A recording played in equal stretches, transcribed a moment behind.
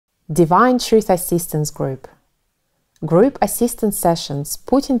Divine Truth Assistance Group. Group assistance sessions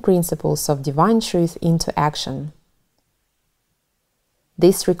putting principles of divine truth into action.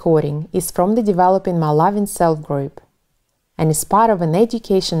 This recording is from the Developing My Loving Self group and is part of an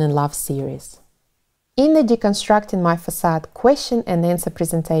Education in Love series. In the Deconstructing My Facade question and answer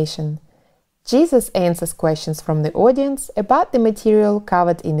presentation, Jesus answers questions from the audience about the material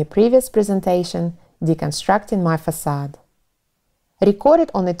covered in the previous presentation, Deconstructing My Facade. Recorded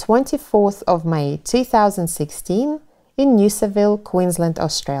on the 24th of May 2016 in Noosaville, Queensland,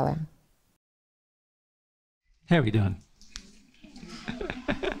 Australia. How are we doing?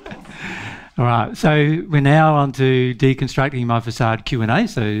 All right, so we're now on to Deconstructing My Facade Q&A,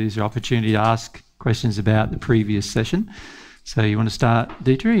 so there's your opportunity to ask questions about the previous session. So you want to start,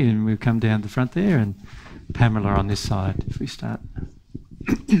 Deidre, and we'll come down the front there, and Pamela on this side if we start.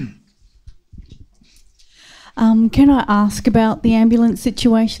 Can I ask about the ambulance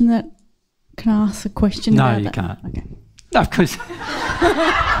situation? Can I ask a question about that? No, you can't. Okay. No, of course.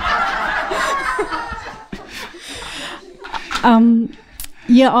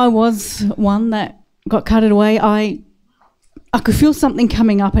 Yeah, I was one that got carted away. I could feel something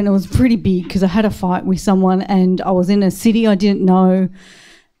coming up, and it was pretty big because I had a fight with someone, and I was in a city I didn't know,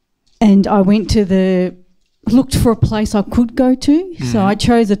 and I looked for a place I could go to. So I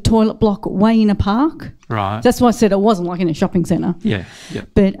chose a toilet block way in a park. Right. That's why I said it wasn't like in a shopping centre. Yeah, yeah.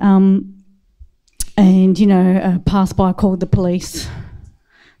 But and you know, a passerby called the police.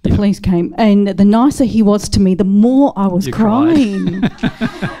 The police came, and the nicer he was to me, the more I was crying.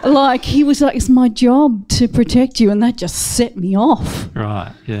 Like, he was like, it's my job to protect you, and that just set me off.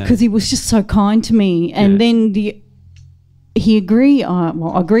 Right, yeah. Because he was just so kind to me. And then he agreed, I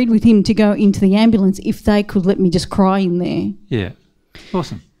agreed with him to go into the ambulance if they could let me just cry in there. Yeah,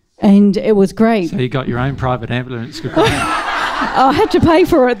 awesome. And it was great. So you got your own private ambulance. I had to pay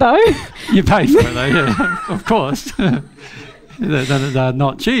for it, though. You paid for it, though, yeah, of course. They're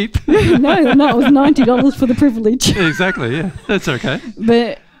not cheap. No, it was $90 for the privilege. Exactly, yeah, that's okay.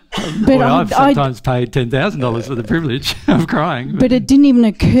 But I've sometimes paid $10,000 for the privilege of crying. But it didn't even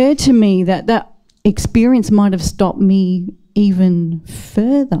occur to me that experience might have stopped me even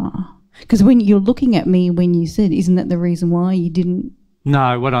further. Because when you're looking at me when you said, isn't that the reason why you didn't?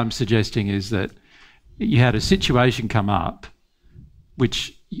 No, what I'm suggesting is that you had a situation come up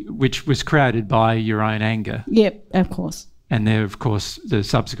which was created by your own anger. Yep, of course. And there, of course, the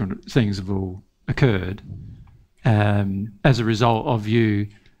subsequent things have all occurred as a result of you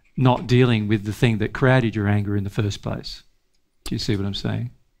not dealing with the thing that created your anger in the first place. Do you see what I'm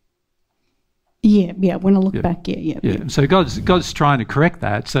saying? Yeah, yeah. When I look back, yeah. So God's trying to correct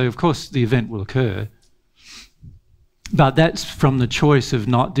that. So of course the event will occur, but that's from the choice of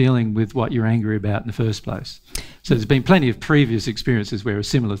not dealing with what you're angry about in the first place. So there's been plenty of previous experiences where a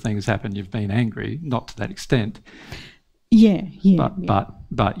similar thing has happened. You've been angry, not to that extent. Yeah.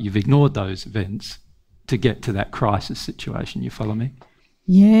 But you've ignored those events to get to that crisis situation. You follow me?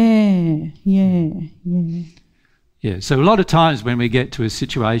 Yeah. Yeah, so a lot of times when we get to a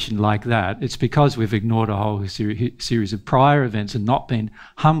situation like that, it's because we've ignored a whole series of prior events and not been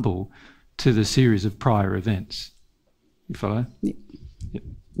humble to the series of prior events. You follow? Yeah. Yep.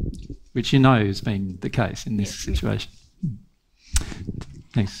 Which you know has been the case in this situation.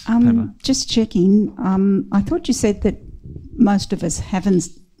 Thanks, Pamela. Just checking, I thought you said that most of us haven't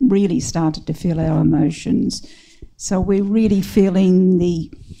really started to feel our emotions. So we're really feeling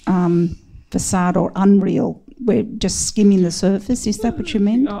the facade or unreal. We're just skimming the surface. Is that what you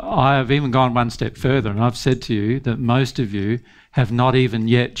meant? I have even gone one step further, and I've said to you that most of you have not even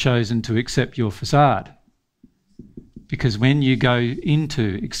yet chosen to accept your facade. Because when you go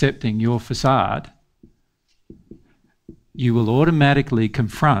into accepting your facade, you will automatically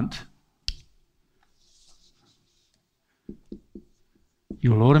confront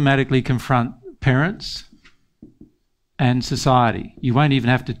parents and society. You won't even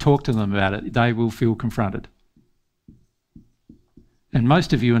have to talk to them about it. They will feel confronted. And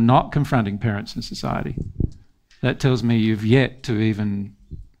most of you are not confronting parents and society. That tells me you've yet to even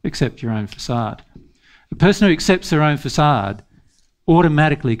accept your own facade. A person who accepts their own facade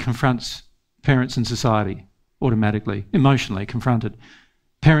automatically confronts parents and society, automatically, emotionally confronted.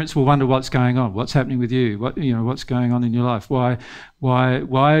 Parents will wonder what's going on, what's happening with you, what's going on in your life, why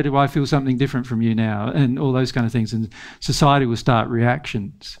do I feel something different from you now, and all those kind of things. And society will start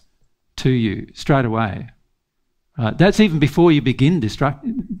reactions to you straight away. Right? That's even before you begin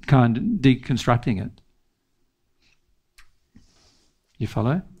deconstructing it. You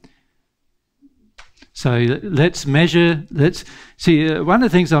follow? So let's measure, see, one of the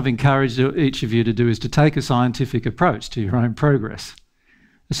things I've encouraged each of you to do is to take a scientific approach to your own progress.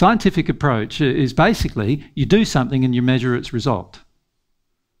 A scientific approach is basically you do something and you measure its result.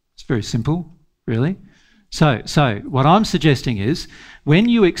 It's very simple, really. So what I'm suggesting is when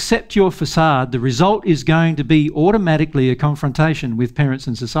you accept your facade, the result is going to be automatically a confrontation with parents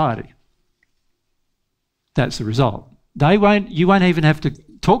and society. That's the result. You won't even have to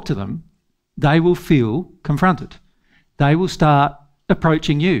talk to them. They will feel confronted. They will start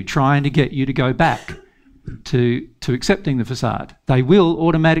approaching you, trying to get you to go back to accepting the facade. They will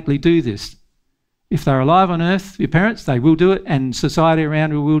automatically do this. If they're alive on earth, your parents, they will do it, and society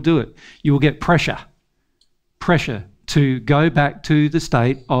around you will do it. You will get pressure to go back to the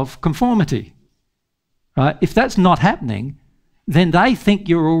state of conformity. Right? If that's not happening, then they think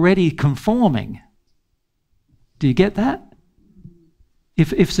you're already conforming. Do you get that?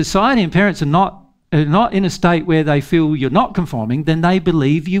 If society and parents are not in a state where they feel you're not conforming, then they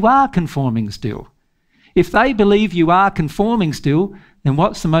believe you are conforming still. If they believe you are conforming still, then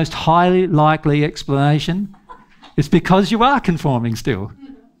what's the most highly likely explanation? It's because you are conforming still.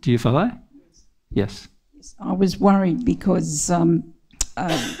 Do you follow? Yes. I was worried because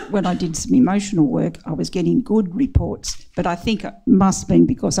when I did some emotional work, I was getting good reports, but I think it must have been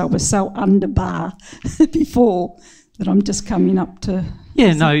because I was so under bar before that I'm just coming up to...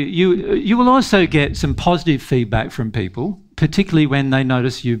 Yeah, no, you will also get some positive feedback from people, particularly when they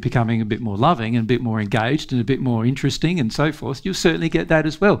notice you becoming a bit more loving and a bit more engaged and a bit more interesting and so forth. You'll certainly get that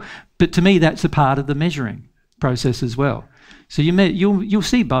as well. But to me, that's a part of the measuring process as well. So you'll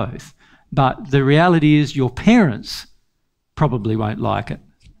see both. But the reality is your parents probably won't like it.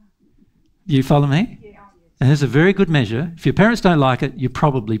 You follow me? Yeah. And there's a very good measure. If your parents don't like it, you're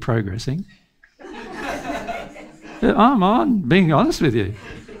probably progressing. I'm being honest with you.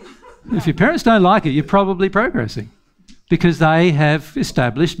 If your parents don't like it, you're probably progressing because they have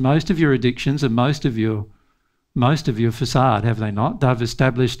established most of your addictions and most of your facade, have they not? They've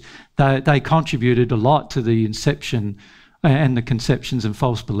established, they contributed a lot to the inception and the conceptions and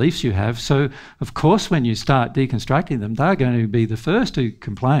false beliefs you have. So, of course, when you start deconstructing them, they're going to be the first to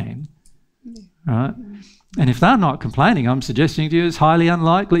complain, right? And if they're not complaining, I'm suggesting to you it's highly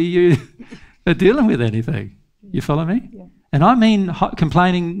unlikely you are dealing with anything. You follow me? Yeah. And I mean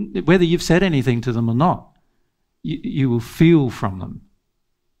complaining, whether you've said anything to them or not, you will feel from them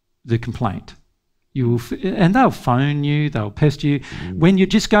the complaint. And they'll phone you, they'll pest you. When you're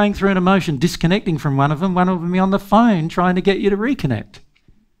just going through an emotion, disconnecting from one of them will be on the phone trying to get you to reconnect.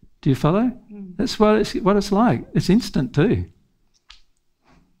 Do you follow? That's what it's like. It's instant too.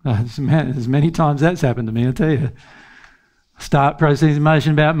 As many times that's happened to me, I tell you. Start processing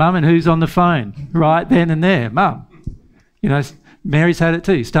emotion about mum and who's on the phone right then and there. Mum. You know, Mary's had it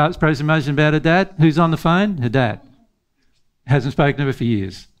too. Starts processing emotion about her dad. Who's on the phone? Her dad. Hasn't spoken to her for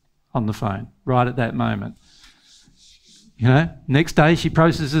years. On the phone, right at that moment. You know, next day she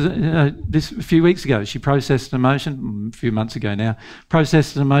processes, this a few weeks ago, she processed an emotion, a few months ago now,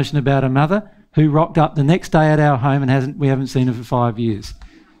 processed an emotion about her mother who rocked up the next day at our home and we haven't seen her for 5 years.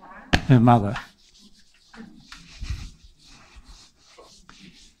 Her mother.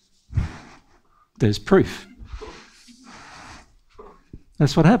 There's proof.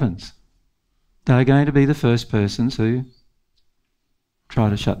 That's what happens. They're going to be the first persons who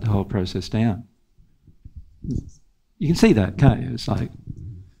try to shut the whole process down. You can see that, can't you? It's like...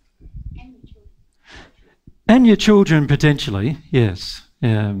 And your children potentially, yes.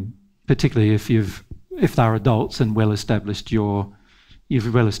 Particularly if they're adults and you've well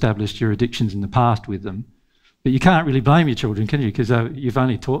established your addictions in the past with them. But you can't really blame your children, can you? Because you've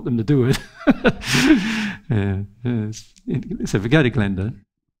only taught them to do it. So if we go to Glenda.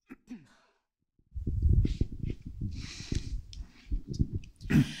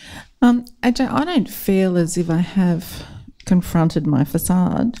 AJ, I don't feel as if I have confronted my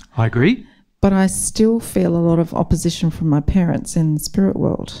facade. I agree. But I still feel a lot of opposition from my parents in the spirit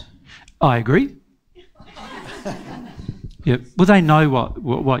world. I agree. Yeah. Well, they know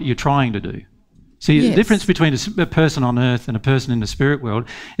what you're trying to do. See, yes. The difference between a person on earth and a person in the spirit world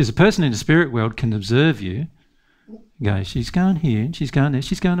is a person in the spirit world can observe you, go, she's going here and she's going there,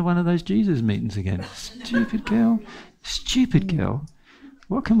 she's going to one of those Jesus meetings again. Stupid girl. Stupid girl.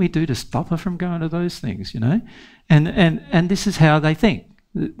 What can we do to stop her from going to those things, you know? And this is how they think.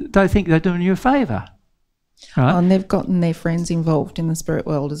 They think they're doing you a favour. Right? Oh, and they've gotten their friends involved in the spirit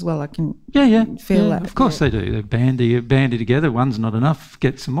world as well. I can feel that. Of course they do. They bandy together. One's not enough.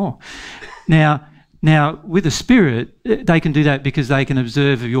 Get some more. Now, with a spirit, they can do that because they can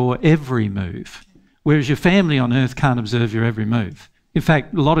observe your every move, whereas your family on earth can't observe your every move. In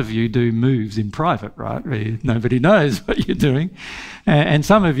fact, a lot of you do moves in private, right, where nobody knows what you're doing. And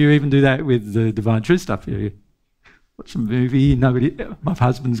some of you even do that with the Divine Truth stuff. watch a movie. Nobody, my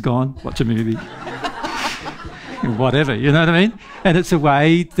husband's gone. Watch a movie. Whatever, you know what I mean? And it's a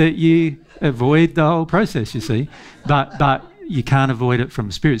way that you avoid the whole process, you see. But you can't avoid it from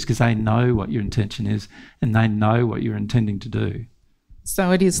spirits because they know what your intention is and they know what you're intending to do.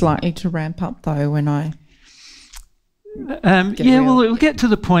 So it is likely to ramp up, though, when I... well, it'll get to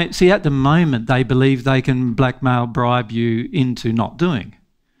the point. See, at the moment, they believe they can blackmail, bribe you into not doing.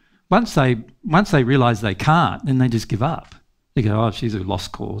 Once they realise they can't, then they just give up. They go, oh, she's a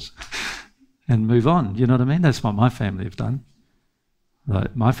lost cause, and move on. You know what I mean? That's what my family have done.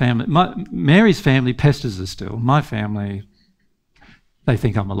 Like Mary's family pesters us still. My family, they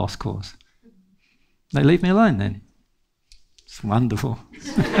think I'm a lost cause. They leave me alone then. It's wonderful.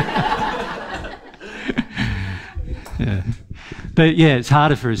 Yeah. But yeah, it's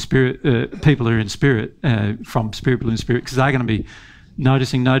harder for people who are in spirit, from spirit people in spirit, because they're going to be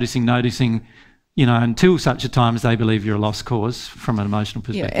noticing, you know, until such a time as they believe you're a lost cause from an emotional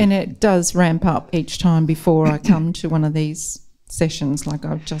perspective. Yeah, and it does ramp up each time before I come to one of these sessions. Like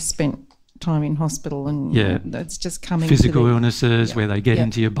I've just spent time in hospital and it's just coming physical illnesses where they get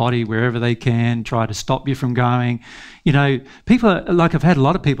into your body wherever they can, try to stop you from going. You know, people like, I've had a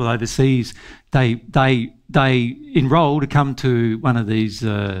lot of people overseas, they enroll to come to one of these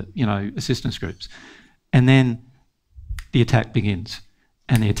you know, assistance groups, and then the attack begins.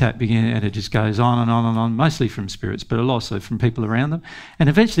 And it just goes on and on and on, mostly from spirits, but also from people around them. And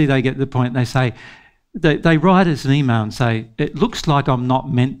eventually they get to the point, they say, they write us an email and say, it looks like I'm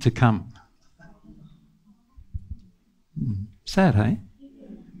not meant to come. Sad, eh?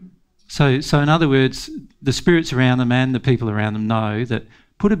 So in other words, the spirits around them and the people around them know that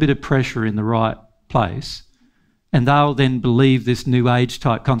put a bit of pressure in the right place, and they'll then believe this new age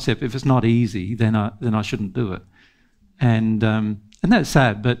type concept. If it's not easy, then I shouldn't do it. And that's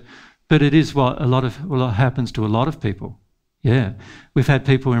sad, but it is what happens to a lot of people. Yeah, we've had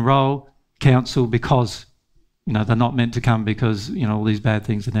people enrol, counsel because, you know, they're not meant to come because, you know, all these bad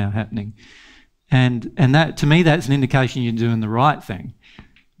things are now happening. And that, to me, that's an indication you're doing the right thing.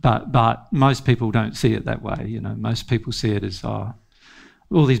 But most people don't see it that way. You know, most people see it as, oh,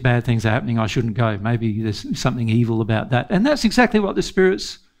 all these bad things are happening, I shouldn't go. Maybe there's something evil about that. And that's exactly what the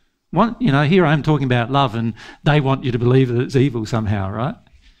spirits want. You know, here I am talking about love and they want you to believe that it's evil somehow, right?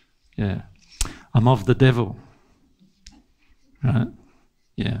 Yeah. I'm of the devil. Right?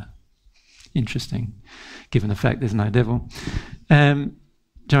 Yeah. Interesting, given the fact there's no devil. Joanne,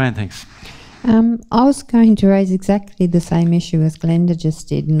 thanks. I was going to raise exactly the same issue as Glenda just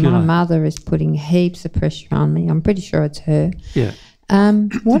did, and my mother is putting heaps of pressure on me. I'm pretty sure it's her. Yeah.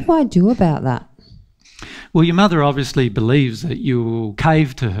 What do I do about that? Well, your mother obviously believes that you'll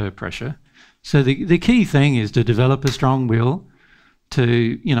cave to her pressure. So the key thing is to develop a strong will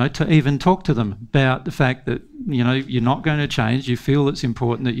to, you know, to even talk to them about the fact that, you know, you're not going to change. You feel it's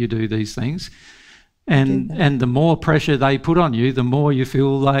important that you do these things. And the more pressure they put on you, the more you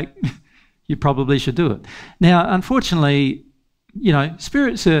feel like you probably should do it. Now, unfortunately, you know,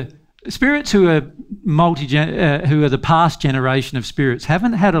 spirits who are who are the past generation of spirits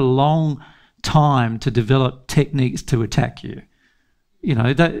haven't had a long time to develop techniques to attack you. You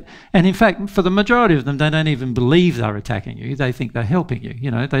know, and in fact, for the majority of them, they don't even believe they're attacking you. They think they're helping you. You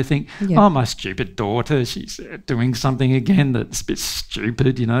know, they think, oh, my stupid daughter, she's doing something again that's a bit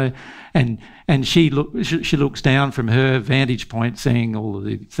stupid, you know. And she looks down from her vantage point, seeing all of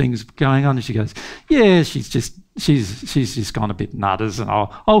the things going on, and she goes, yeah, she's just gone a bit nutters, and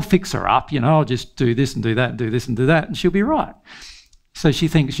I'll fix her up, you know. I'll just do this and do that and do this and do that, and she'll be right. So she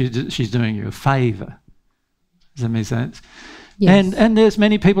thinks she's doing you a favour. Does that make sense? Yes. And there's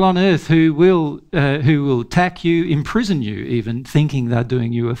many people on earth who will attack you, imprison you even, thinking they're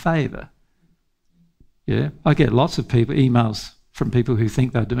doing you a favour. Yeah, I get lots of emails from people who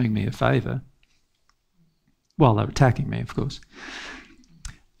think they're doing me a favour while they're attacking me, of course.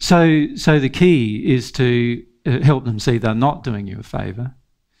 So the key is to help them see they're not doing you a favour.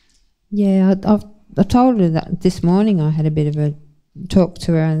 Yeah, I told her that this morning. I had a bit of a talk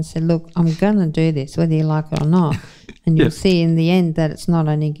to her and said, look, I'm going to do this whether you like it or not, and you'll see in the end that it's not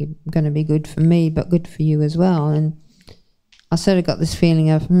only going to be good for me but good for you as well. And I sort of got this feeling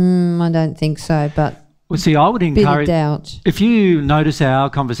of I don't think so, but well, see, I would encourage, doubt. If you notice our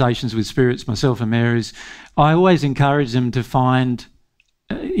conversations with spirits, myself and Mary's, I always encourage them to find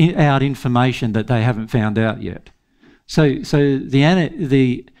out information that they haven't found out yet. So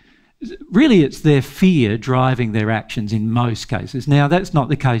really it's their fear driving their actions in most cases. Now, that's not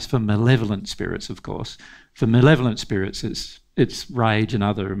the case for malevolent spirits, of course. For malevolent spirits, it's rage and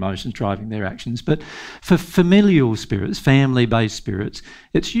other emotions driving their actions. But for familial spirits, family-based spirits,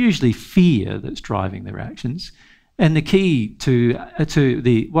 it's usually fear that's driving their actions. And the key to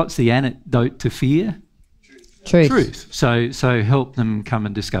what's the antidote to fear? Truth. So help them come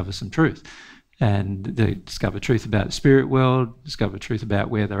and discover some truth. And they discover truth about the spirit world, discover truth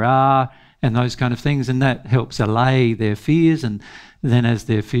about where they are, and those kind of things. And that helps allay their fears. And then as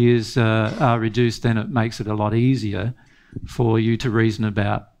their fears are reduced, then it makes it a lot easier for you to reason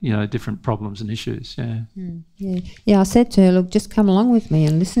about, different problems and issues. Yeah. I said to her, look, just come along with me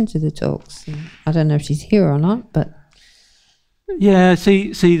and listen to the talks. And I don't know if she's here or not, but yeah.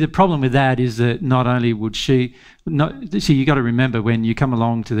 See, the problem with that is that not only would you got to remember when you come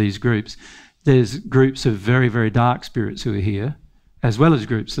along to these groups, there's groups of very, very dark spirits who are here, as well as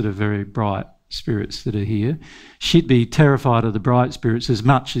groups that are very bright spirits that are here. She'd be terrified of the bright spirits as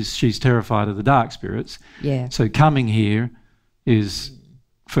much as she's terrified of the dark spirits. Yeah. So coming here is,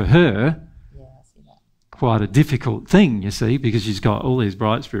 for her, quite a difficult thing, you see, because she's got all these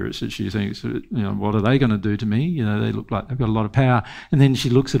bright spirits that she thinks, what are they going to do to me? They look like they've got a lot of power. And then she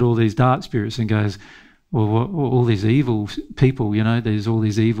looks at all these dark spirits and goes, well, all these evil people, there's all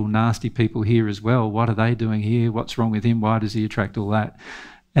these evil, nasty people here as well. What are they doing here? What's wrong with him? Why does he attract all that?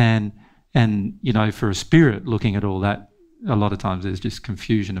 And for a spirit looking at all that, a lot of times there's just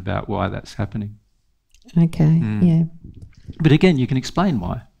confusion about why that's happening. Okay, yeah. But again, you can explain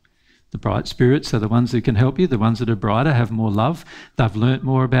why. The bright spirits are the ones who can help you. The ones that are brighter have more love. They've learnt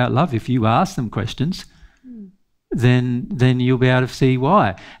more about love. If you ask them questions, then you'll be able to see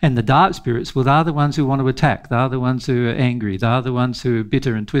why. And the dark spirits, well, they're the ones who want to attack. They're the ones who are angry. They're the ones who are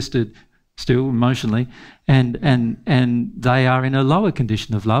bitter and twisted still emotionally. And they are in a lower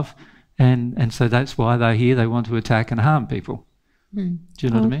condition of love. And so that's why they're here. They want to attack and harm people. Do you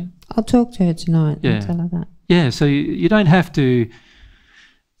know what I mean? I'll talk to her tonight and tell her that. Yeah, so you don't have to,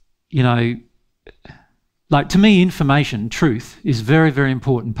 like, to me, information, truth, is a very, very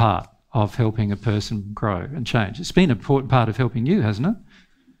important part of helping a person grow and change. It's been an important part of helping you, hasn't it?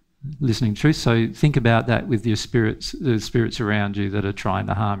 Listening to truth. So think about that with your spirits, the spirits around you that are trying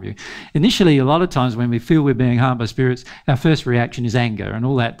to harm you. Initially, a lot of times when we feel we're being harmed by spirits, our first reaction is anger, and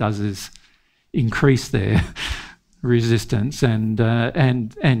all that does is increase their resistance and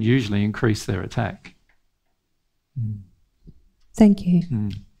usually increase their attack. Thank you.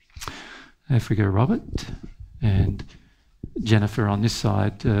 If we go Robert and Jennifer on this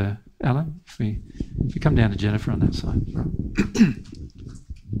side, Alan, if we come down to Jennifer on that side.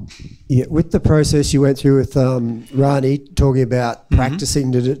 Yeah, with the process you went through with Rani, talking about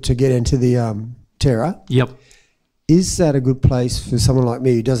practicing to get into the terror. Yep. Is that a good place for someone like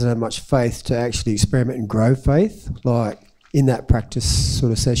me who doesn't have much faith to actually experiment and grow faith, like in that practice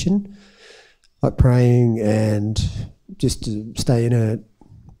sort of session, like praying and just to stay in it?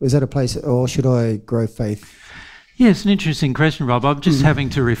 Is that a place, or should I grow faith? Yeah, it's an interesting question, Rob. I'm just having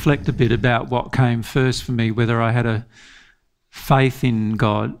to reflect a bit about what came first for me, whether I had a faith in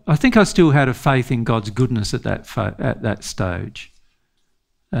God. I think I still had a faith in God's goodness at that stage.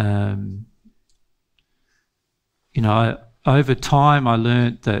 Over time I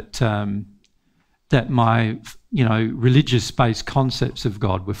learnt that that my religious-based concepts of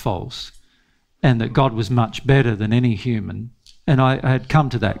God were false, and that God was much better than any human. And I had come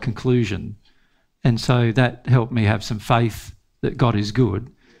to that conclusion. And so that helped me have some faith that God is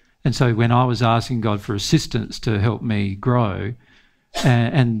good. And so when I was asking God for assistance to help me grow,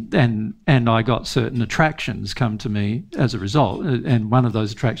 and I got certain attractions come to me as a result, and one of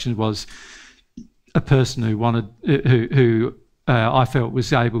those attractions was a person who I felt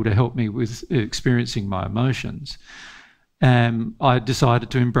was able to help me with experiencing my emotions. I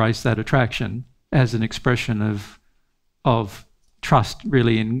decided to embrace that attraction as an expression of trust,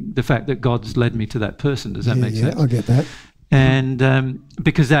 really, in the fact that God's led me to that person. Does that make sense? Yeah, I get that. And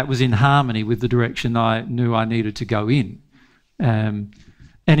because that was in harmony with the direction I knew I needed to go in. And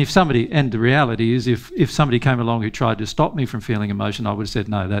the reality is, if somebody came along who tried to stop me from feeling emotion, I would have said,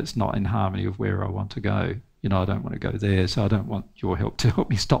 no, that's not in harmony with where I want to go. I don't want to go there, so I don't want your help to help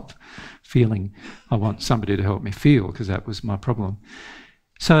me stop feeling. I want somebody to help me feel, because that was my problem.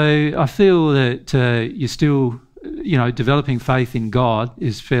 So I feel that you're still, developing faith in God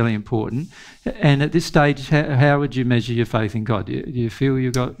is fairly important. And at this stage, how would you measure your faith in God? Do you feel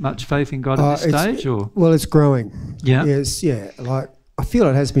you've got much faith in God at this stage? Or? Well, it's growing. Yeah. Yes, yeah. Like, I feel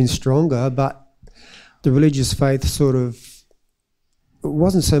it has been stronger, but the religious faith it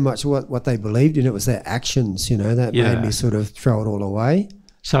wasn't so much what they believed in, it was their actions, that made me sort of throw it all away.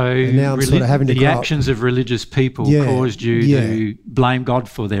 So and now I'm sort of having the actions of religious people caused you to blame God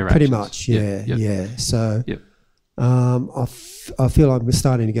for their actions. Pretty much, yeah. So I feel I'm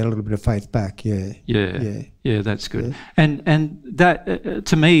starting to get a little bit of faith back. Yeah, that's good. Yeah. And that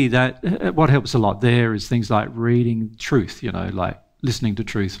to me, that what helps a lot there is things like reading truth. You know, like listening to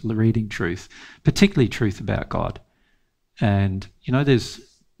truth, reading truth, particularly truth about God. And you know,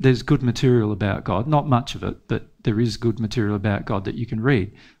 there's good material about God, not much of it, but there is good material about God that you can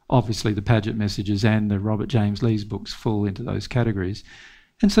read. Obviously, the Paget messages and the Robert James Lee's books fall into those categories.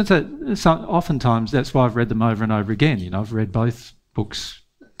 And so oftentimes that's why I've read them over and over again. You know, I've read both books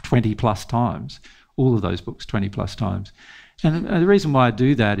 20 plus times, all of those books 20 plus times. And the reason why I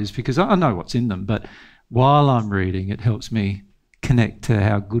do that is because I know what's in them, but while I'm reading, it helps me connect to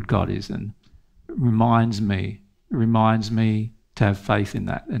how good God is and reminds me to have faith in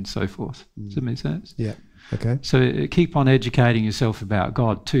that and so forth. Does that make sense? Yeah. Okay. So keep on educating yourself about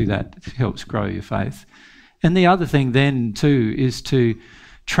God too. That helps grow your faith. And the other thing then too is to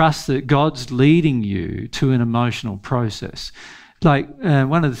trust that God's leading you to an emotional process. Like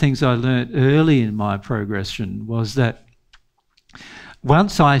one of the things I learned early in my progression was that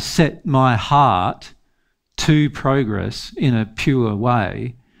once I set my heart to progress in a pure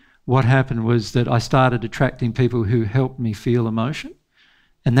way, what happened was that I started attracting people who helped me feel emotion.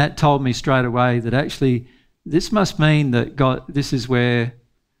 And that told me straight away that actually this must mean that this is where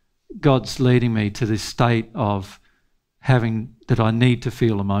God's leading me to this state of that I need to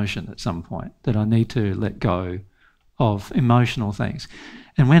feel emotion at some point, that I need to let go of emotional things.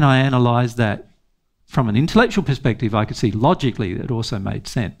 And when I analysed that from an intellectual perspective, I could see logically that it also made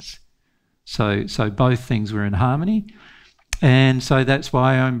sense. So both things were in harmony. And so that's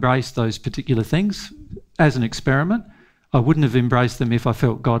why I embraced those particular things as an experiment. I wouldn't have embraced them if I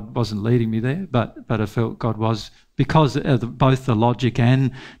felt God wasn't leading me there, but I felt God was, because of both the logic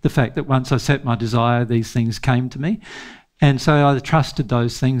and the fact that once I set my desire, these things came to me. And so I trusted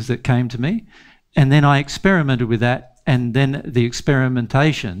those things that came to me. And then I experimented with that, and then the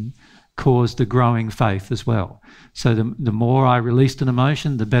experimentation caused a growing faith as well. So the more I released an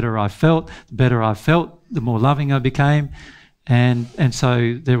emotion, the better I felt. The more loving I became. And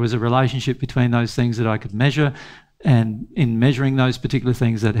so there was a relationship between those things that I could measure, and in measuring those particular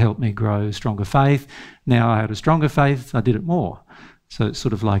things, that helped me grow stronger faith. Now I had a stronger faith, I did it more. So it's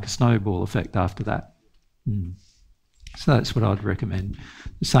sort of like a snowball effect after that. So that's what I'd recommend,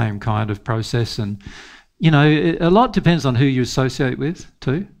 the same kind of process. And, you know, a lot depends on who you associate with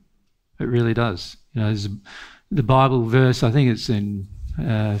too. It really does. You know, there's the Bible verse, I think it's in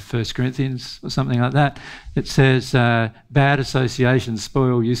 1 Corinthians or something like that. It says, bad associations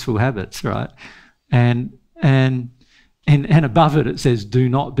spoil useful habits, right? And above it, it says, do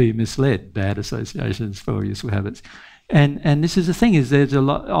not be misled. Bad associations spoil useful habits. And this is the thing, is there's a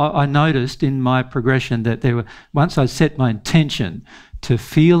lot, I noticed in my progression that once I set my intention to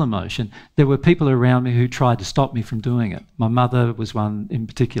feel emotion, there were people around me who tried to stop me from doing it. My mother was one in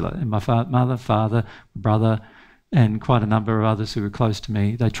particular, and my mother, father, brother, and quite a number of others who were close to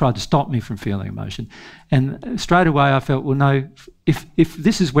me. They tried to stop me from feeling emotion. And straight away I felt, well, no, if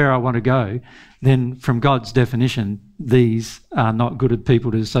this is where I want to go, then from God's definition, these are not good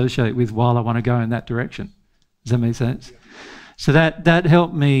people to associate with while I want to go in that direction. Does that make sense? So that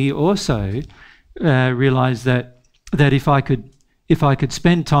helped me also realise that if I could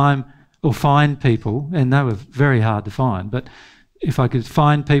spend time or find people, and they were very hard to find, but if I could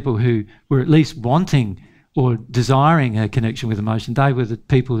find people who were at least wanting or desiring a connection with emotion, they were the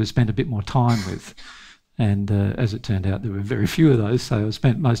people to spend a bit more time with. And as it turned out, there were very few of those, so I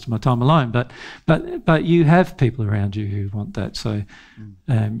spent most of my time alone. But you have people around you who want that, so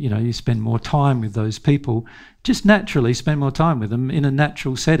you know, you spend more time with those people. Just naturally spend more time with them in a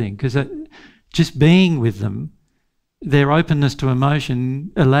natural setting, because just being with them, their openness to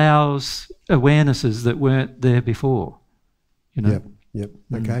emotion allows awarenesses that weren't there before. You know. Yep.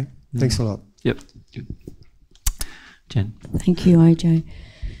 Okay. Thanks a lot. Yep. Good. Jen. Thank you, AJ.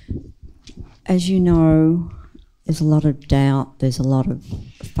 As you know, there's a lot of doubt, there's a lot of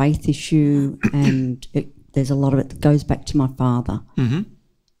faith issue, and there's a lot of it that goes back to my father.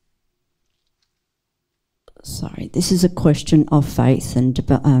 Sorry, this is a question of faith and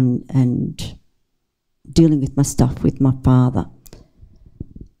dealing with my stuff with my father.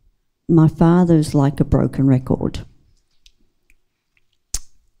 My father's like a broken record.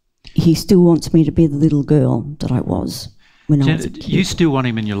 He still wants me to be the little girl that I was when I was a kid. You still want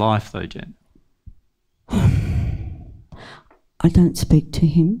him in your life though, Jen? I don't speak to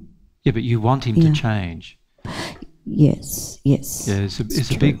him. Yeah, but you want him to change. Yes. Yeah, it's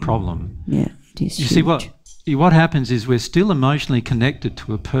a big problem. Yeah, it is. You see, what happens is we're still emotionally connected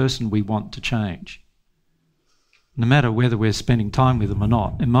to a person we want to change. No matter whether we're spending time with them or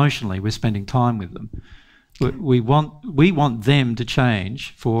not, emotionally we're spending time with them. We want them to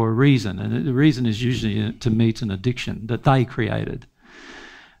change for a reason, and the reason is usually to meet an addiction that they created.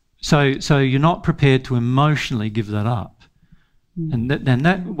 So you're not prepared to emotionally give that up, and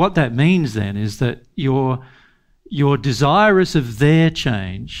that what that means then is that you're desirous of their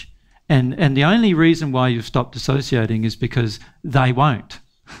change, and the only reason why you've stopped associating is because they won't,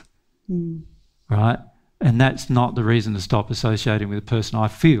 right? And that's not the reason to stop associating with a person. I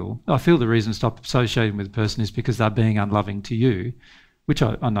feel the reason to stop associating with a person is because they're being unloving to you, which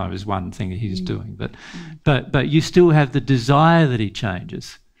I know is one thing he's doing. But you still have the desire that he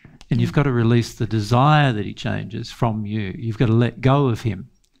changes, and you've got to release the desire that he changes from you. You've got to let go of him.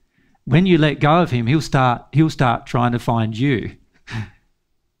 When you let go of him, he'll start trying to find you.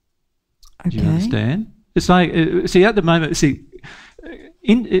 Okay. Do you understand? It's like at the moment,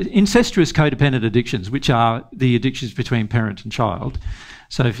 incestuous codependent addictions, which are the addictions between parent and child.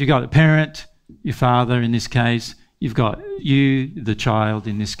 So if you've got a parent, your father in this case, you've got you, the child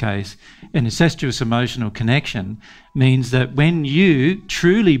in this case, an incestuous emotional connection means that when you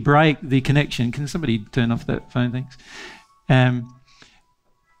truly break the connection, can somebody turn off that phone, thanks?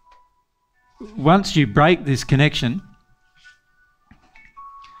 Once you break this connection,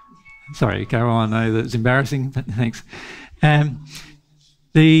 sorry, Carol, I know that's embarrassing, but thanks.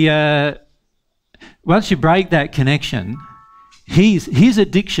 Once you break that connection, his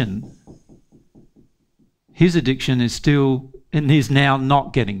addiction is still, and is now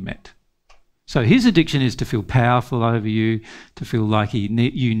not getting met. So his addiction is to feel powerful over you, to feel like you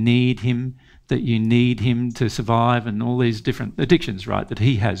need him, that you need him to survive, and all these different addictions, right, that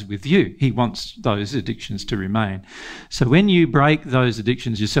he has with you. He wants those addictions to remain. So when you break those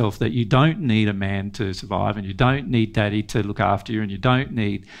addictions yourself, that you don't need a man to survive, and you don't need daddy to look after you, and you don't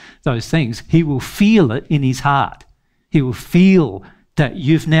need those things, he will feel it in his heart. He will feel that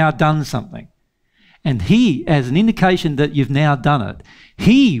you've now done something. And he, as an indication that you've now done it,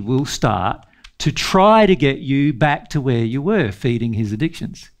 he will start to try to get you back to where you were, feeding his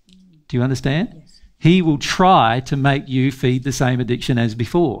addictions. Do you understand? Yes. He will try to make you feed the same addiction as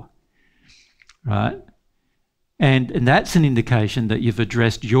before, right? And that's an indication that you've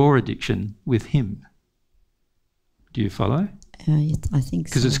addressed your addiction with him. Do you follow? Yes, I think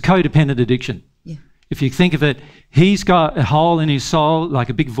so. Because it's codependent addiction. Yeah. If you think of it, he's got a hole in his soul, like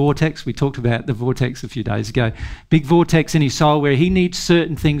a big vortex. We talked about the vortex a few days ago. Big vortex in his soul where he needs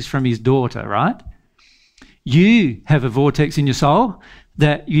certain things from his daughter, right? You have a vortex in your soul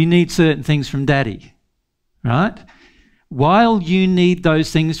that you need certain things from daddy, right? While you need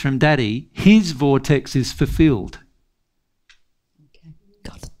those things from daddy, his vortex is fulfilled. Okay.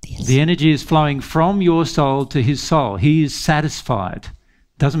 Got it. Yes. The energy is flowing from your soul to his soul. He is satisfied.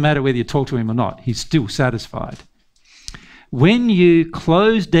 Doesn't matter whether you talk to him or not, he's still satisfied. When you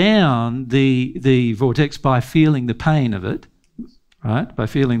close down the vortex by feeling the pain of it, right, by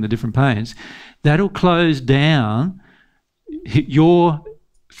feeling the different pains, that'll close down your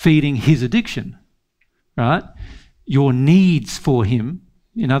feeding his addiction, right? Your needs for him.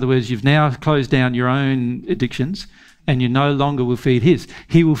 In other words, you've now closed down your own addictions and you no longer will feed his.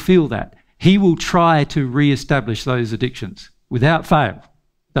 He will feel that. He will try to re-establish those addictions without fail.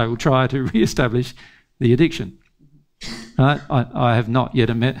 They will try to re-establish the addiction. Right? I have not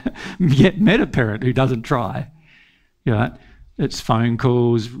yet met a parent who doesn't try. Right? It's phone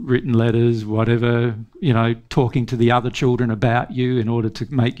calls, written letters, whatever, talking to the other children about you in order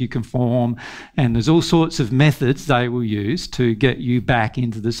to make you conform. And there's all sorts of methods they will use to get you back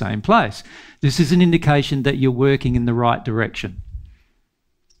into the same place. This is an indication that you're working in the right direction.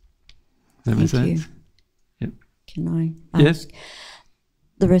 Does that make sense? Yep. Can I ask? Yes.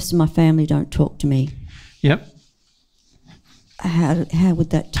 The rest of my family don't talk to me. Yep. How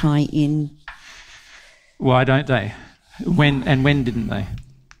would that tie in? Why don't they? When didn't they?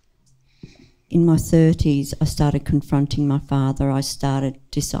 In my 30s, I started confronting my father. I started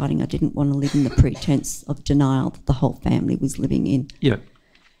deciding I didn't want to live in the pretense of denial that the whole family was living in. Yeah.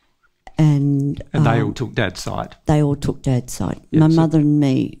 And they all took Dad's side. They all took Dad's side. Yep, my mother and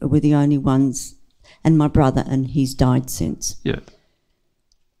me were the only ones, and my brother, and he's died since. Yeah.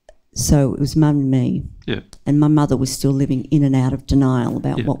 So it was Mum and me. Yeah. And my mother was still living in and out of denial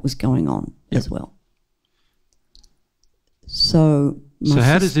about what was going on as well. So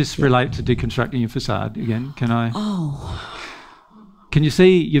how does this relate to deconstructing your facade again? Can you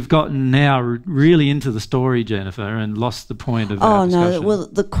see you've gotten now really into the story, Jennifer, and lost the point of our discussion? No, well,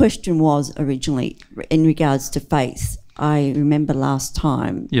 the question was originally in regards to faith. I remember last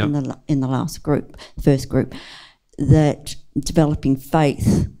time in the last group, first group, that developing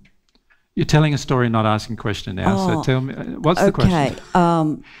faith. You're telling a story, not asking a question now. So tell me, what's the question?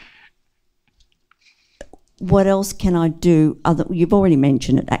 Okay. what else can I do? You've already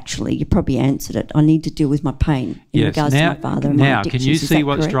mentioned it, actually. You probably answered it. I need to deal with my pain in regards to my father and my now, addictions. can you see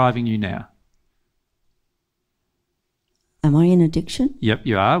what's correct? driving you now? Am I in addiction? Yep,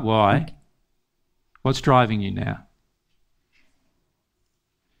 you are. Why? Okay. What's driving you now?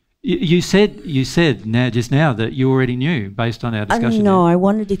 You said now just now that you already knew based on our discussion. No, I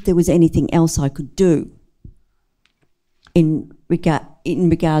wondered if there was anything else I could do in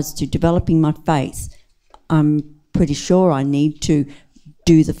regards to developing my faith. I'm pretty sure I need to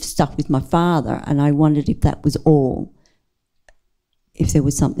do the stuff with my father, and I wondered if that was all, if there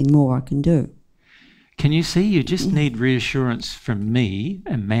was something more I can do. Can you see you just need reassurance from me,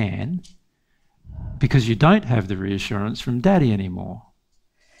 a man, because you don't have the reassurance from Daddy anymore?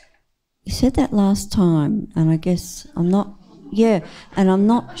 You said that last time, and I guess I'm not... Yeah, and I'm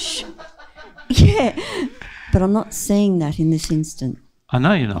not... Yeah, but I'm not seeing that in this instant. I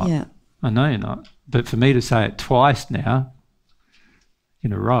know you're not. Yeah. I know you're not. But for me to say it twice now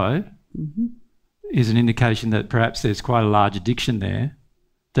in a row is an indication that perhaps there's quite a large addiction there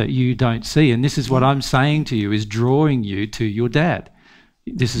that you don't see. And this is what I'm saying to you, is drawing you to your dad.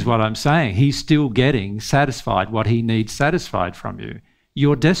 This is what I'm saying. He's still getting satisfied what he needs satisfied from you.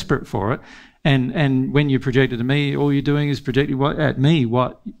 You're desperate for it. And when you project it at me, all you're doing is projecting at me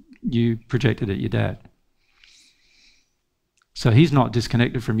what you projected at your dad. So he's not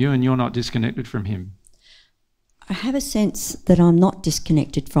disconnected from you and you're not disconnected from him. I have a sense that I'm not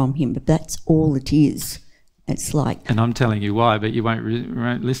disconnected from him, but that's all it is. It's like... And I'm telling you why, but you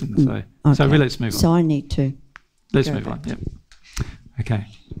won't listen. So, okay. So let's move on. So I need to... Let's move on, yep. Okay.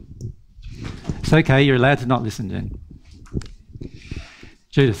 It's okay, you're allowed to not listen, Jen.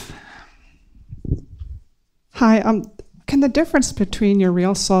 Judith. Hi, can the difference between your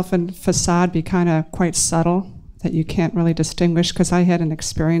real self and facade be kind of quite subtle, that you can't really distinguish? Because I had an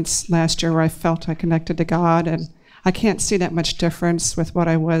experience last year where I felt I connected to God, and I can't see that much difference with what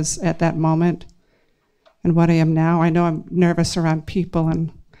I was at that moment and what I am now. I know I'm nervous around people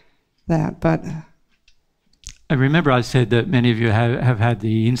and that, but... I remember I said that many of you have had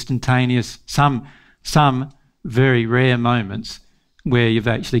the instantaneous, some very rare moments where you've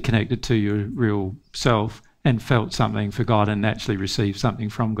actually connected to your real self and felt something for God and actually received something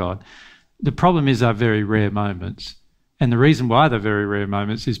from God. The problem is they're very rare moments. And the reason why they're very rare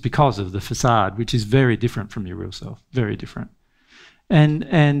moments is because of the facade, which is very different from your real self, very different.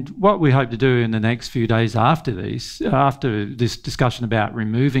 And what we hope to do in the next few days after this discussion about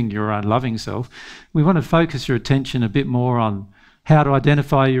removing your unloving self, we want to focus your attention a bit more on how to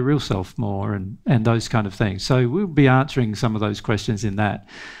identify your real self more and those kind of things. So we'll be answering some of those questions in that.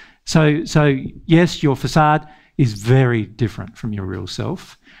 So yes, your facade is very different from your real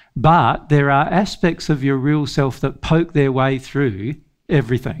self, but there are aspects of your real self that poke their way through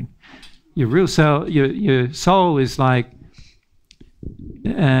everything. Your real self, your soul is like,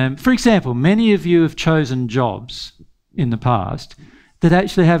 for example, many of you have chosen jobs in the past that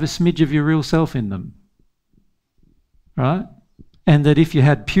actually have a smidge of your real self in them, right? And that if you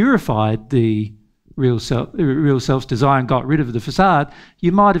had purified the real self's desire and got rid of the facade,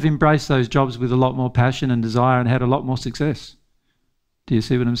 you might have embraced those jobs with a lot more passion and desire and had a lot more success. Do you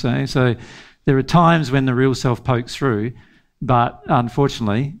see what I'm saying? So there are times when the real self pokes through, but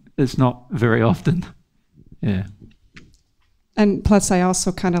unfortunately, it's not very often. Yeah. And plus, I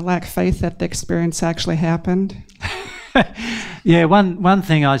also kind of lack faith that the experience actually happened. Yeah, one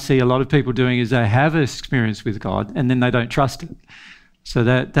thing I see a lot of people doing is they have an experience with God and then they don't trust it. So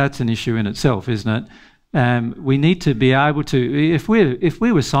that's an issue in itself, isn't it? We need to be able to, if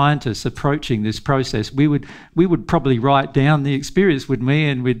we were scientists approaching this process, we would probably write down the experience with me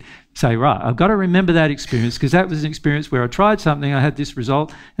and we'd say, right, I've got to remember that experience because that was an experience where I tried something, I had this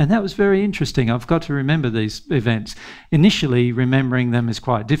result, and that was very interesting. I've got to remember these events. Initially, remembering them is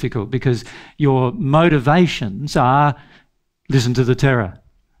quite difficult because your motivations are listen to the terror,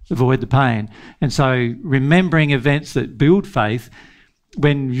 avoid the pain. And so remembering events that build faith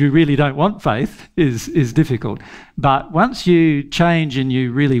when you really don't want faith is difficult. But once you change and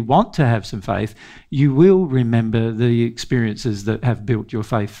you really want to have some faith, you will remember the experiences that have built your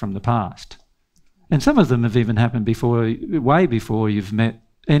faith from the past. And some of them have even happened before, way before you've met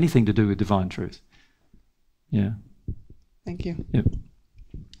anything to do with divine truth. Yeah. Thank you. Yep.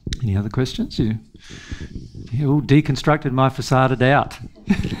 Any other questions? You all deconstructed my facade out.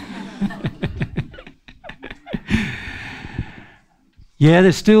 Yeah,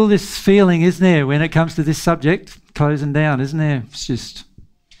 there's still this feeling, isn't there, when it comes to this subject, closing down, isn't there? It's just,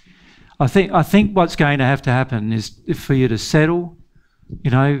 I think what's going to have to happen is for you to settle,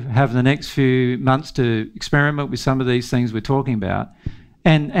 you know, have the next few months to experiment with some of these things we're talking about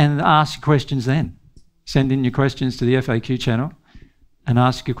and ask questions then. Send in your questions to the FAQ channel and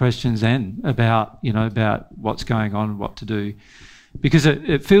ask your questions then about, about what's going on and what to do. Because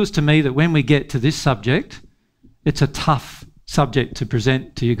it feels to me that when we get to this subject, it's a tough subject to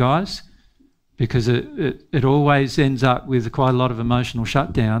present to you guys, because it always ends up with quite a lot of emotional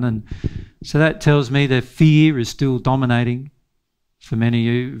shutdown. And so that tells me that fear is still dominating for many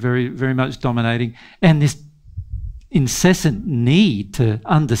of you, very, very much dominating. And this incessant need to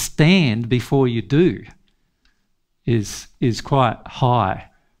understand before you do is quite high.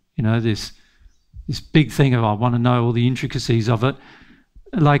 This big thing of I want to know all the intricacies of it.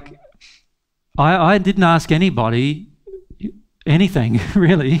 Like, I didn't ask anybody anything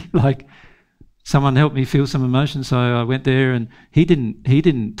really. Like, someone helped me feel some emotion, so I went there, and he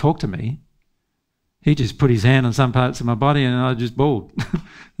didn't talk to me. He just put his hand on some parts of my body and I just bawled.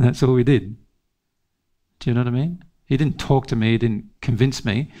 That's all we did. Do you know what I mean? He didn't talk to me, he didn't convince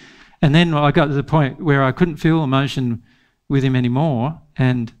me. And then I got to the point where I couldn't feel emotion with him anymore,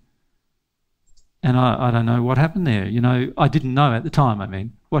 and I don't know what happened there. I didn't know at the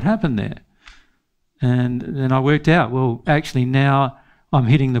time, what happened there. And then I worked out, well, actually now I'm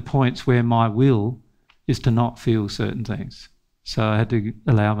hitting the points where my will is to not feel certain things. So I had to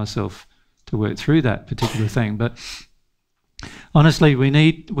allow myself to work through that particular thing. But honestly, we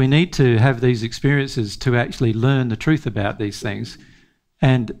need to have these experiences to actually learn the truth about these things.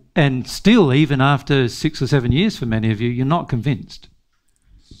 And still, even after 6 or 7 years for many of you, you're not convinced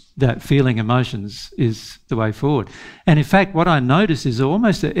that feeling emotions is the way forward. And in fact, what I notice is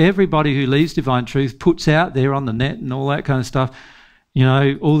almost everybody who leaves Divine Truth puts out there on the net and all that kind of stuff,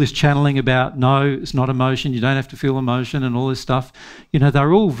 all this channeling about, no, it's not emotion, you don't have to feel emotion and all this stuff.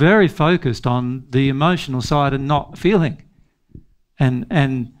 They're all very focused on the emotional side and not feeling. And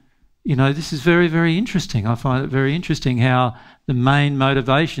this is very, very interesting. I find it very interesting how the main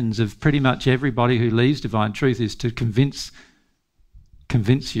motivations of pretty much everybody who leaves Divine Truth is to convince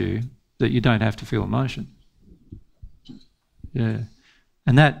you that you don't have to feel emotion. Yeah.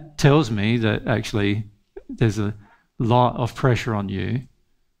 And that tells me that actually there's a lot of pressure on you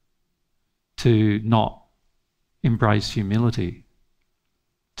to not embrace humility,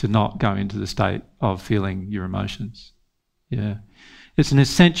 to not go into the state of feeling your emotions. Yeah. It's an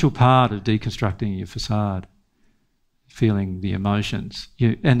essential part of deconstructing your facade, feeling the emotions.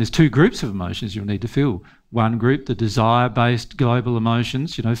 And there's two groups of emotions you'll need to feel. One group, the desire-based global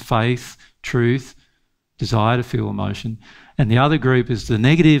emotions, faith, truth, desire to feel emotion. And the other group is the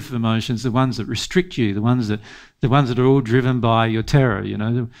negative emotions, the ones that restrict you, the ones that are all driven by your terror.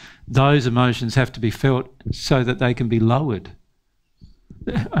 Those emotions have to be felt so that they can be lowered.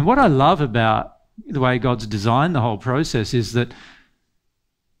 And what I love about the way God's designed the whole process is that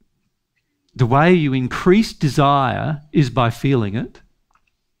the way you increase desire is by feeling it,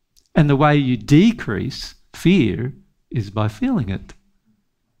 and the way you decrease fear is by feeling it.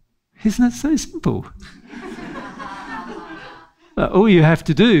 Isn't it so simple? All you have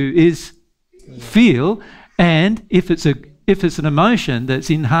to do is feel, and if it's an emotion that's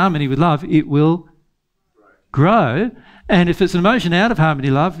in harmony with love, it will grow, and if it's an emotion out of harmony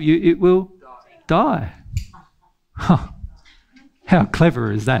with love, it will die. Huh. How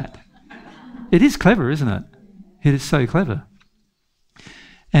clever is that? It is clever, isn't it? It is so clever.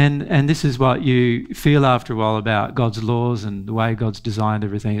 And this is what you feel after a while about God's laws and the way God's designed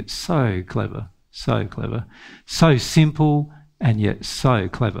everything. It's so clever, so clever. So simple and yet so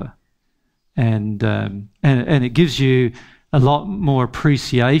clever. And it gives you a lot more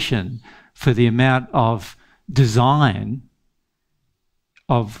appreciation for the amount of design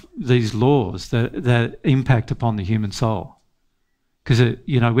of these laws that impact upon the human soul. Because,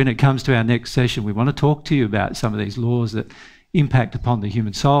 when it comes to our next session, we want to talk to you about some of these laws that impact upon the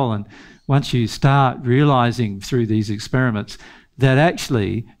human soul. And once you start realising through these experiments that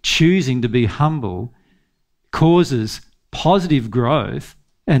actually choosing to be humble causes positive growth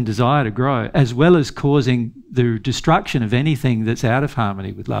and desire to grow, as well as causing the destruction of anything that's out of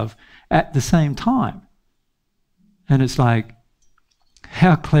harmony with love at the same time. And it's like,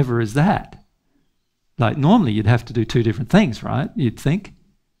 how clever is that? Like, normally you'd have to do two different things, right? You'd think,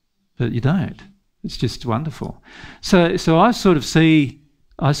 but you don't. It's just wonderful. So I sort of see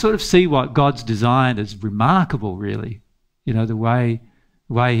what God's designed as remarkable, really. The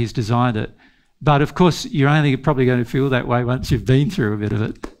way He's designed it. But of course, you're only probably going to feel that way once you've been through a bit of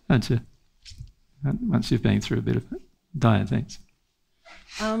it, aren't you? Once you've been through a bit of it. Diane, thanks.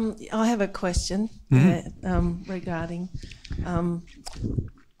 I have a question regarding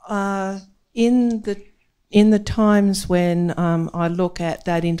in the times when I look at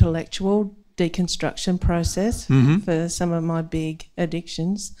that intellectual deconstruction process for some of my big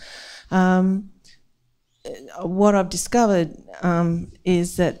addictions, what I've discovered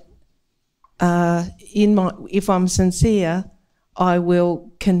is that if I'm sincere, I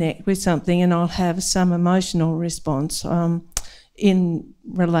will connect with something and I'll have some emotional response in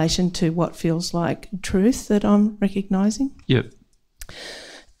relation to what feels like truth that I'm recognising. Yep.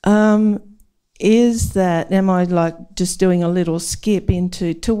 Am I like just doing a little skip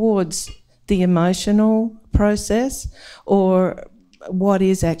towards the emotional process, or what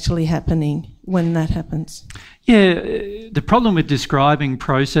is actually happening when that happens? Yeah, the problem with describing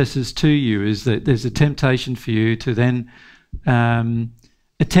processes to you is that there's a temptation for you to then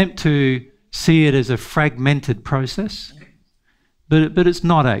attempt to see it as a fragmented process. But it's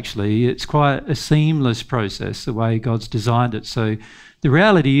not actually. It's quite a seamless process, the way God's designed it. So the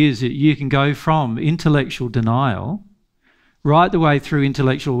reality is that you can go from intellectual denial right the way through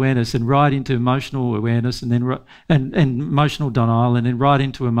intellectual awareness and right into emotional awareness, and then and emotional denial, and then right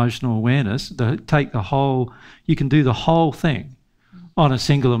into emotional awareness. You can do the whole thing on a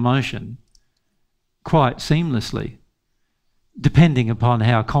single emotion quite seamlessly, depending upon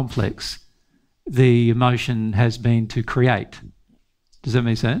how complex the emotion has been to create. Does that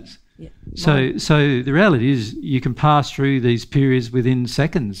make sense? Yeah. So the reality is you can pass through these periods within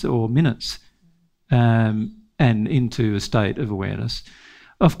seconds or minutes and into a state of awareness.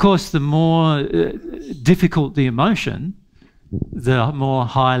 Of course, the more difficult the emotion, the more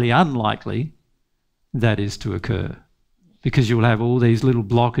highly unlikely that is to occur, because you'll have all these little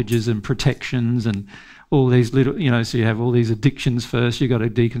blockages and protections and all these little, so you have all these addictions first, you've got to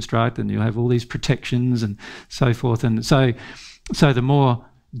deconstruct, and you'll have all these protections and so forth. And so the more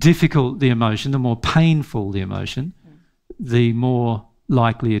difficult the emotion, the more painful the emotion, the more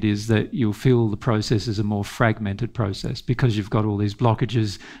likely it is that you'll feel the process as a more fragmented process, because you've got all these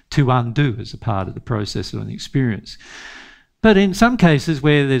blockages to undo as a part of the process or the experience. But in some cases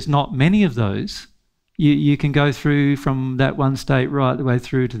where there's not many of those, you can go through from that one state right the way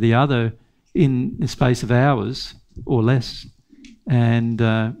through to the other in the space of hours or less. And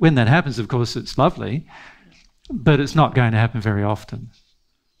when that happens, of course, it's lovely, but it's not going to happen very often,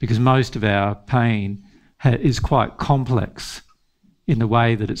 because most of our pain is quite complex in the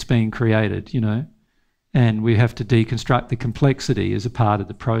way that it's being created, and we have to deconstruct the complexity as a part of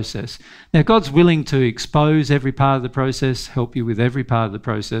the process. Now, God's willing to expose every part of the process, help you with every part of the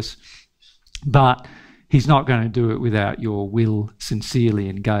process, but He's not going to do it without your will sincerely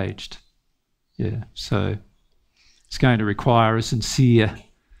engaged. Yeah, so it's going to require a sincere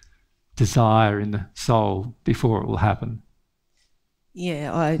desire in the soul before it will happen.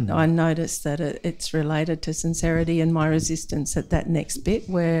 Yeah, I noticed that it's related to sincerity and my resistance at that next bit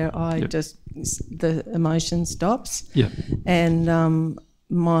where the emotion stops. Yeah. And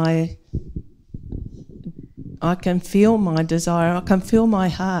I can feel my desire, I can feel my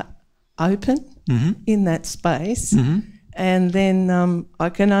heart open in that space. And then I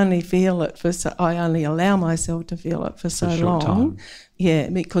can only feel it I only allow myself to feel it for so long. Time. Yeah,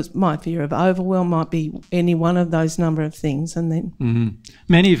 because my fear of overwhelm might be any one of those number of things, and then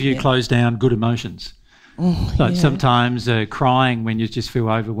many of you close down good emotions. Sometimes crying when you just feel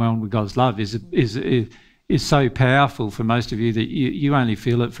overwhelmed with God's love is so powerful for most of you that you only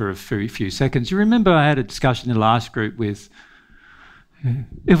feel it for a very few seconds. You remember I had a discussion in the last group with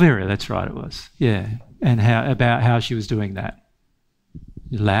Elvira, that's right, it was, and about how she was doing that.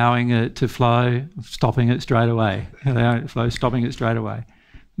 Allowing it to flow, stopping it straight away. Allowing it to flow, stopping it straight away.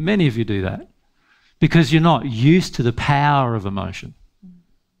 Many of you do that because you're not used to the power of emotion.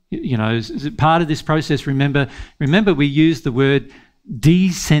 As part of this process, remember we use the word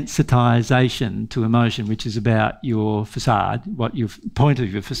desensitization to emotion, which is about your facade. What your point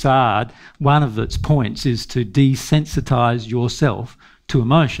of your facade, one of its points is to desensitize yourself to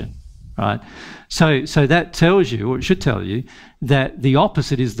emotion. Right, so that tells you, or it should tell you, that the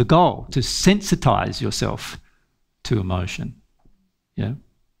opposite is the goal: to sensitize yourself to emotion. Yeah,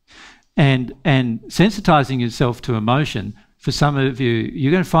 and sensitizing yourself to emotion, for some of you,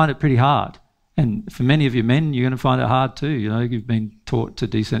 you're going to find it pretty hard, and for many of you men, you're going to find it hard too. You've been taught to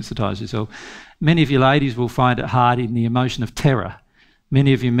desensitize yourself. Many of you ladies will find it hard in the emotion of terror.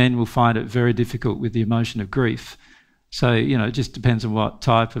 Many of you men will find it very difficult with the emotion of grief. So, it just depends on what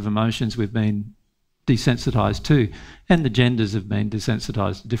type of emotions we've been desensitized to, and the genders have been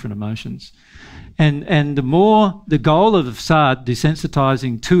desensitized to different emotions. And the goal of the facade,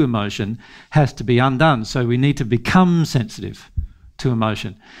 desensitizing to emotion, has to be undone. So we need to become sensitive to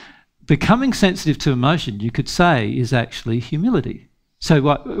emotion. Becoming sensitive to emotion, you could say, is actually humility. So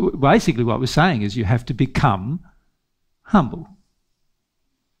basically what we're saying is you have to become humble.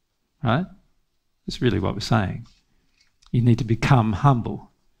 Right? That's really what we're saying. You need to become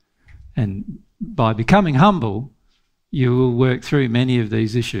humble. And by becoming humble, you will work through many of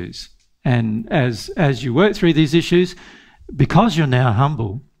these issues. And as you work through these issues, because you're now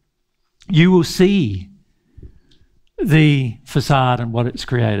humble, you will see the facade and what it's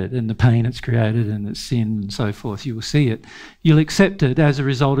created and the pain it's created and the sin and so forth. You will see it. You'll accept it as a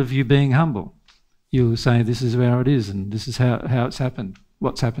result of you being humble. You will say, this is how it is and this is how it's happened,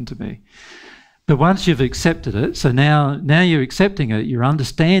 what's happened to me. But once you've accepted it, so now you're accepting it, you're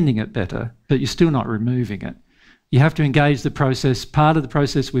understanding it better, but you're still not removing it. You have to engage the process. Part of the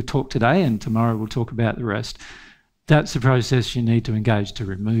process we've talked today, and tomorrow we'll talk about the rest, that's the process you need to engage to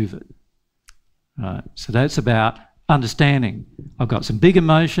remove it. Right. So that's about understanding. I've got some big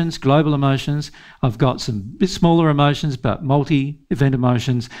emotions, global emotions. I've got some bit smaller emotions, but multi-event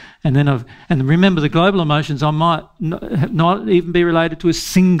emotions. And then remember, the global emotions I might not even be related to a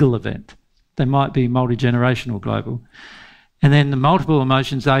single event. They might be multi-generational global. And then the multiple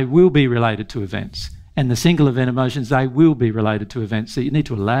emotions, they will be related to events. And the single event emotions, they will be related to events. So you need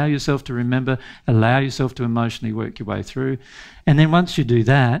to allow yourself to remember, allow yourself to emotionally work your way through. And then once you do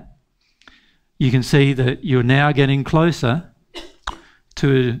that, you can see that you're now getting closer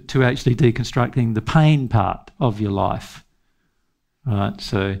to actually deconstructing the pain part of your life. Right,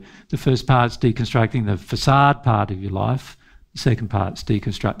 so the first part's deconstructing the facade part of your life. The second part's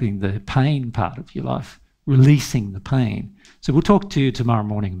deconstructing the pain part of your life, releasing the pain. So we'll talk to you tomorrow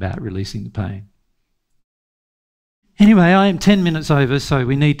morning about releasing the pain. Anyway, I am 10 minutes over, so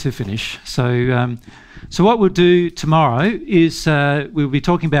we need to finish. So what we'll do tomorrow is we'll be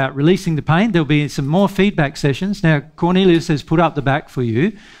talking about releasing the pain. There'll be some more feedback sessions. Now, Cornelius has put up the back for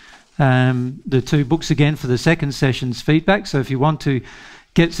you the 2 books again for the second session's feedback. So if you want to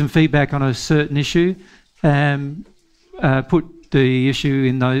get some feedback on a certain issue, put the issue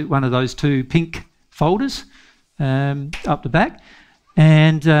in one of those 2 pink folders up the back.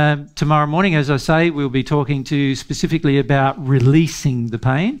 And tomorrow morning, as I say, we'll be talking to you specifically about releasing the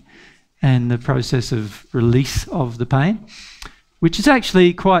pain and the process of release of the pain, which is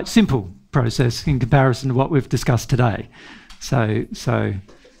actually quite simple process in comparison to what we've discussed today. So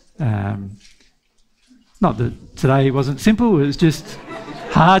not that today wasn't simple, it was just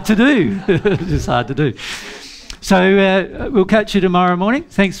hard to do. Just hard to do. So we'll catch you tomorrow morning.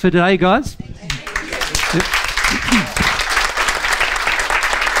 Thanks for today, guys. Yep.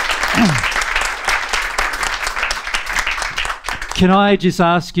 Can I just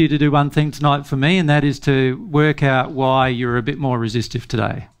ask you to do one thing tonight for me, and that is to work out why you're a bit more resistive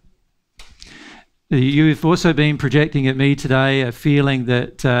today. You've also been projecting at me today a feeling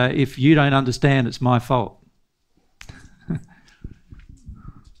that if you don't understand, it's my fault.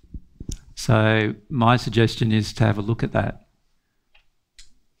 So my suggestion is to have a look at that.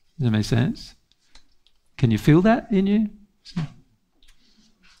 Does that make sense? Can you feel that in you?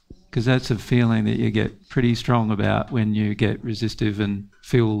 Because that's a feeling that you get pretty strong about when you get resistive and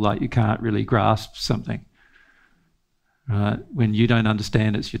feel like you can't really grasp something. Right? When you don't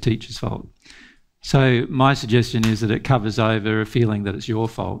understand, it's your teacher's fault. So my suggestion is that it covers over a feeling that it's your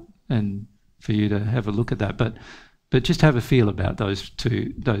fault, and for you to have a look at that. But just have a feel about those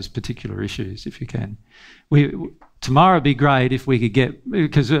particular issues if you can. Tomorrow would be great if we could get,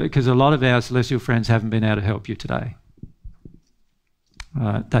 because a lot of our celestial friends haven't been able to help you today.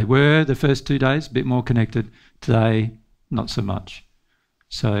 They were the first 2 days a bit more connected. Today, not so much.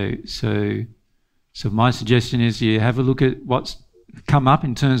 So my suggestion is you have a look at what's come up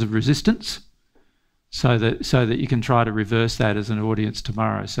in terms of resistance, so that you can try to reverse that as an audience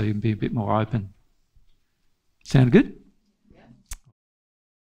tomorrow, so you can be a bit more open. Sound good?